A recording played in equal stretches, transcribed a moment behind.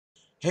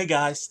Hey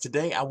guys,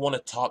 today I want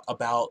to talk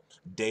about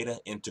data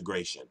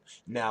integration.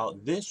 Now,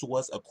 this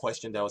was a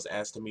question that was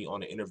asked to me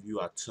on an interview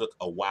I took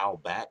a while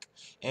back,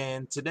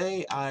 and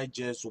today I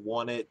just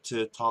wanted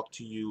to talk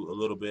to you a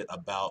little bit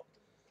about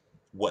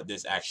what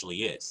this actually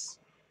is.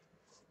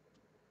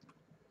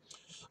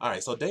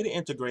 Alright, so data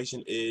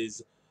integration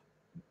is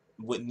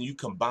when you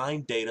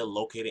combine data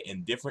located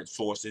in different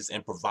sources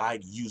and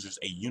provide users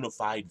a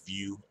unified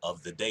view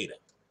of the data.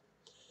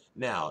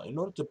 Now, in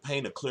order to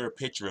paint a clear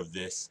picture of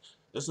this,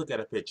 let's look at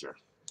a picture.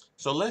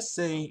 So let's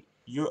say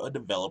you're a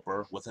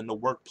developer within the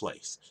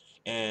workplace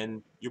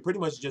and you're pretty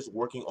much just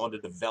working on the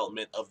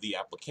development of the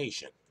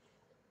application.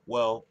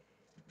 Well,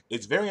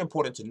 it's very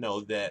important to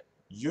know that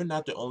you're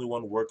not the only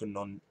one working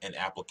on an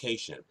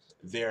application.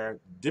 There are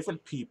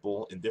different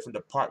people in different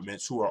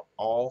departments who are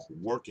all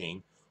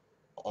working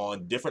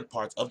on different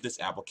parts of this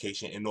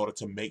application in order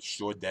to make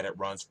sure that it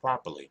runs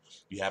properly.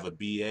 You have a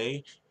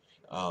BA,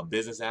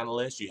 business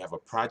analyst, you have a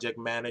project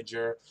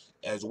manager,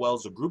 as well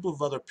as a group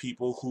of other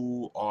people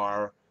who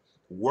are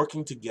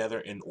working together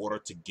in order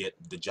to get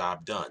the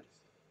job done.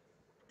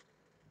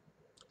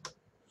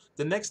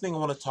 The next thing I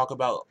want to talk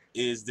about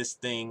is this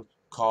thing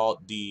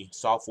called the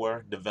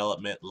software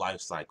development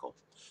lifecycle.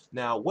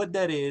 Now, what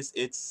that is,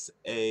 it's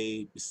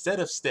a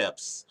set of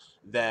steps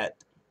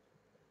that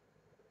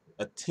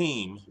a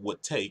team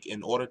would take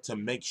in order to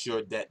make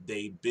sure that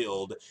they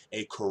build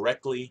a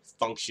correctly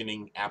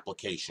functioning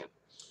application.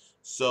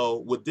 So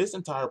with this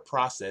entire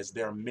process,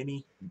 there are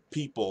many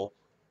people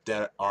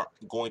that are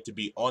going to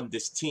be on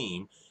this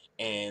team,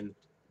 and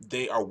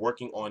they are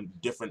working on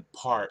different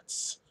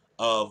parts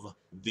of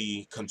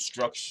the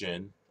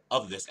construction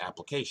of this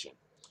application.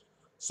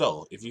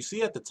 So if you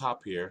see at the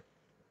top here,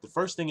 the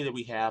first thing that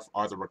we have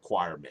are the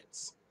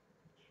requirements.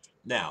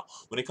 Now,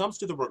 when it comes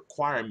to the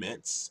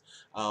requirements,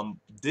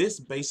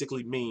 this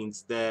basically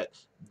means that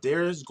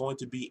there's going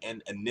to be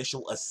an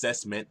initial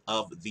assessment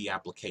of the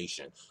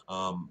application.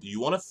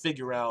 You want to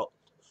figure out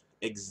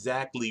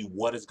exactly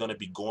what is going to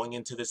be going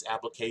into this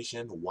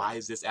application. Why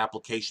is this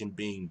application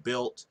being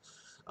built?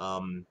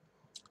 Um,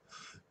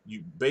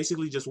 you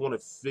basically just want to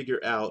figure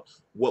out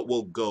what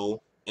will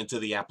go into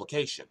the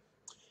application.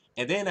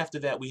 And then after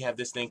that, we have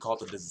this thing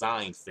called the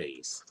design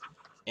phase.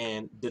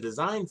 And the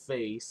design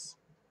phase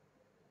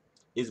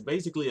is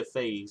basically a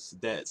phase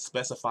that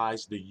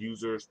specifies the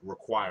user's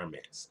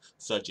requirements,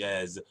 such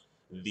as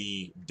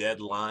the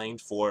deadline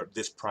for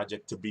this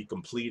project to be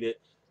completed.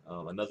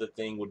 Another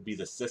thing would be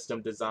the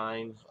system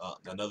design.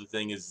 Another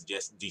thing is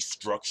just the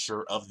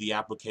structure of the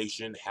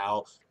application,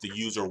 how the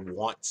user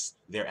wants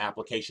their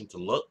application to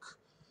look,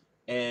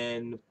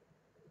 and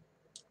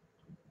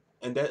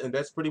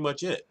that's pretty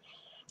much it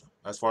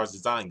as far as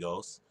design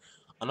goes.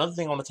 Another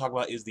thing I want to talk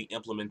about is the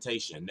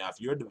implementation. Now,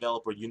 if you're a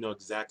developer, you know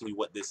exactly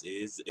what this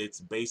is. It's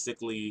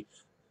basically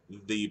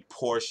the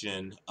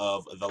portion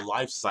of the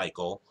life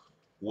cycle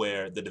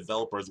where the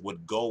developers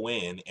would go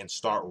in and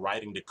start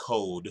writing the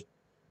code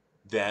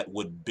that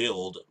would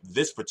build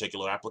this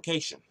particular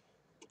application.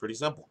 Pretty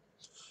simple.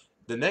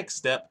 The next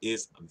step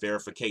is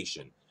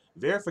verification.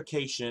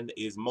 Verification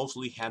is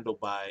mostly handled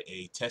by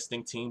a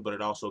testing team, but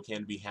it also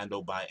can be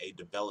handled by a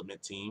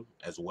development team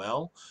as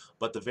well.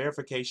 But the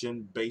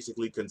verification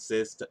basically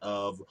consists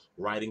of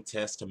writing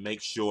tests to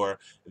make sure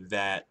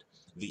that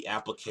the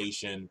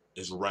application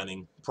is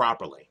running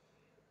properly.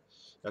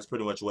 That's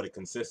pretty much what it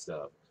consists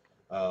of.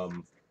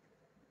 Um,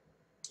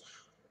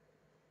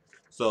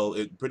 so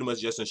it pretty much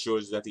just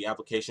ensures that the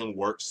application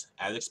works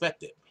as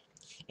expected.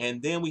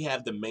 And then we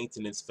have the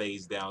maintenance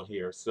phase down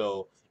here.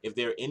 So if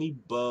there are any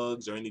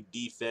bugs or any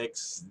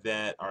defects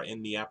that are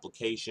in the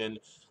application,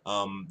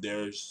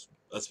 there's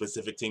a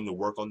specific team to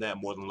work on that.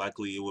 More than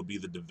likely, it would be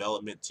the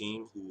development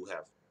team who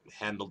have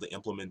handled the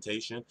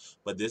implementation.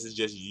 But this is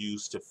just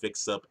used to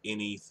fix up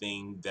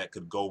anything that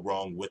could go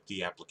wrong with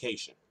the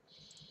application.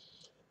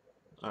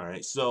 All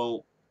right,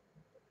 so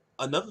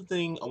another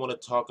thing I want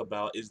to talk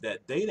about is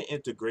that data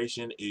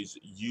integration is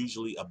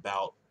usually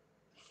about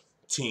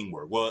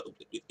teamwork. Well,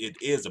 it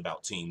is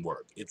about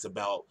teamwork. It's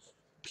about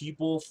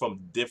people from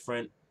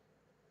different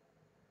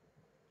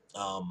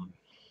um,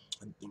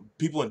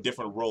 people in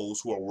different roles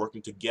who are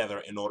working together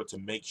in order to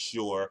make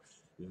sure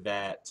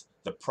that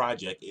the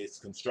project is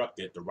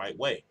constructed the right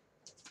way.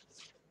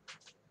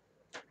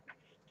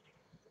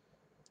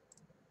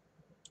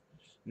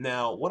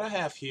 Now, what I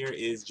have here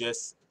is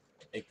just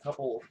a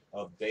couple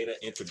of data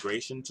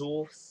integration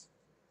tools,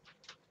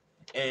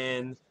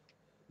 and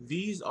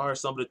these are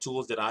some of the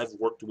tools that I've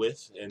worked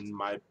with in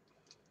my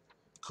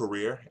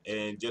career,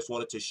 and just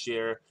wanted to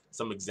share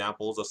some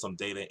examples of some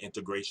data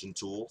integration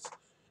tools.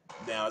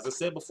 Now, as I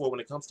said before,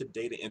 when it comes to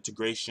data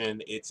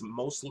integration, it's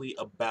mostly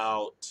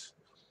about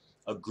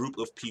a group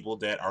of people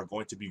that are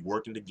going to be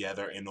working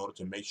together in order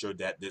to make sure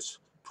that this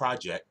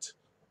project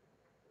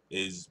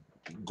is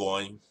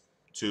going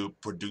to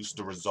produce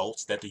the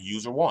results that the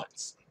user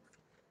wants.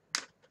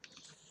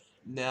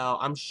 Now,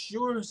 I'm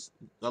sure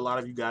a lot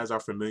of you guys are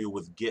familiar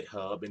with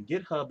GitHub, and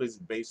GitHub is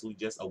basically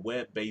just a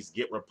web-based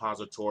Git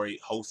repository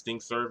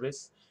hosting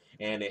service,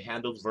 and it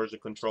handles version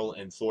control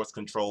and source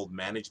control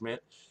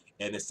management.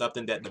 and it's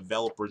something that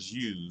developers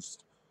use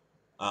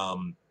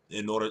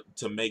in order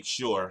to make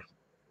sure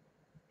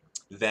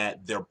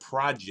that their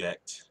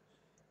project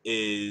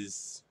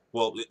is,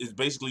 well, it's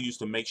basically used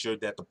to make sure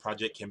that the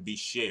project can be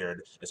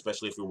shared,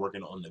 especially if you're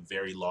working on a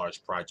very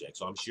large project.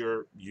 So I'm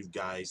sure you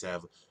guys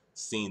have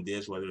seen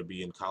this, whether it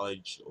be in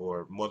college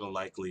or more than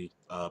likely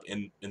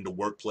in the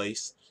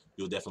workplace.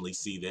 You'll definitely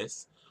see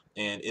this,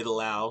 and it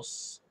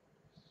allows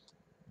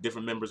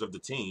different members of the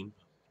team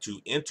to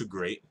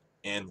integrate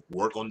and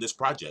work on this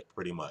project.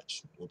 Pretty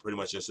much, well, pretty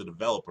much just the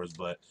developers,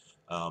 but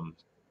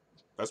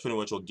that's pretty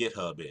much what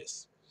GitHub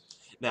is.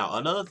 Now,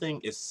 another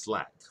thing is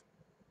Slack.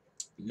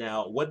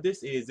 Now, what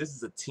this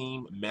is a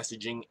team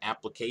messaging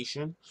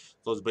application.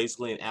 So it's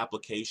basically an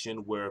application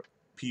where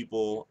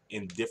people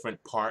in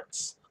different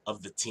parts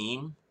of the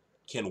team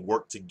can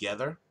work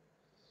together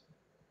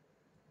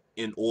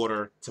in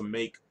order to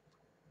make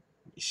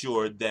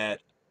sure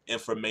that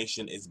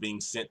information is being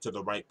sent to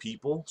the right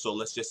people. So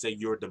let's just say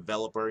you're a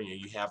developer and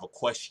you have a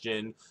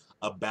question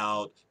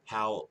about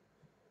how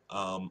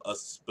a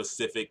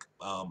specific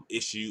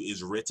issue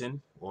is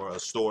written or a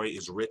story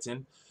is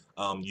written.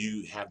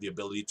 You have the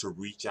ability to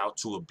reach out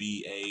to a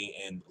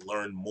BA and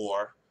learn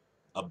more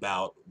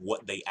about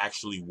what they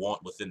actually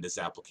want within this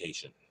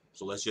application.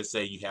 So let's just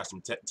say you have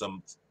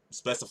some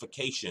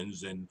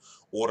specifications in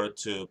order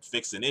to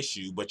fix an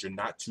issue, but you're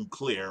not too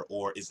clear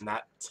or it's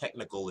not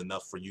technical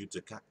enough for you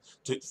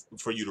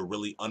to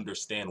really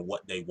understand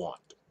what they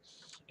want.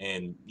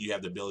 And you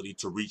have the ability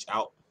to reach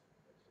out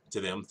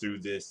to them through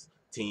this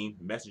team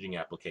messaging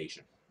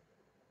application.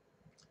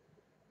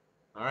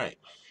 All right.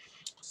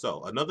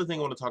 So another thing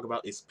I want to talk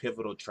about is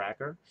Pivotal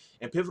Tracker.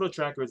 And Pivotal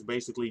Tracker is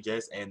basically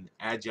just an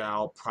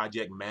agile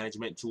project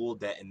management tool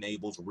that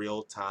enables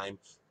real-time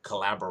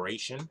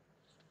collaboration.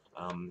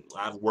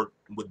 I've worked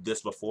with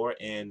this before,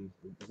 and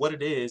what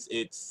it is,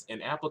 it's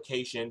an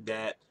application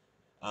that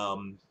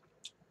um,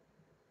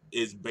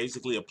 is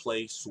basically a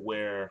place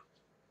where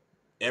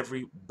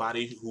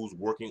everybody who's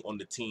working on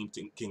the team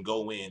can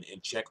go in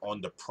and check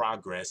on the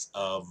progress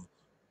of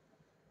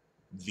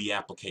the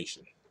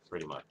application,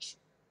 pretty much.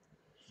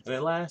 And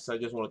then last, I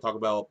just want to talk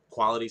about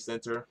Quality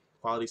Center.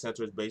 Quality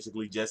Center is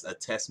basically just a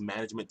test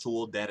management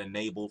tool that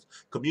enables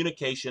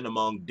communication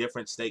among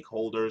different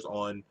stakeholders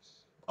on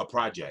a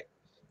project,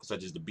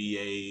 such as the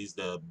BAs,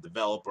 the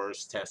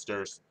developers,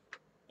 testers,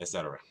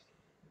 etc.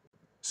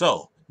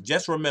 So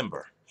just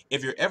remember,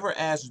 if you're ever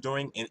asked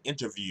during an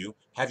interview,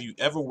 have you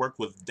ever worked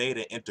with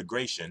data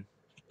integration?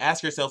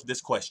 Ask yourself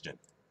this question.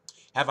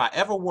 Have I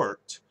ever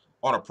worked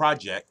on a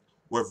project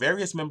where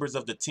various members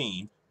of the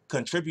team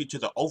contribute to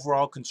the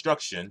overall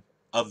construction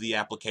of the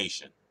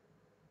application?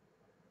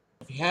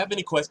 If you have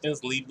any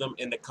questions, leave them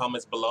in the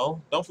comments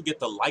below. Don't forget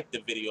to like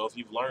the video if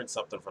you've learned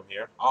something from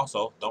here.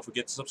 Also, don't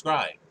forget to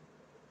subscribe.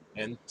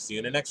 And see you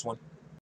in the next one.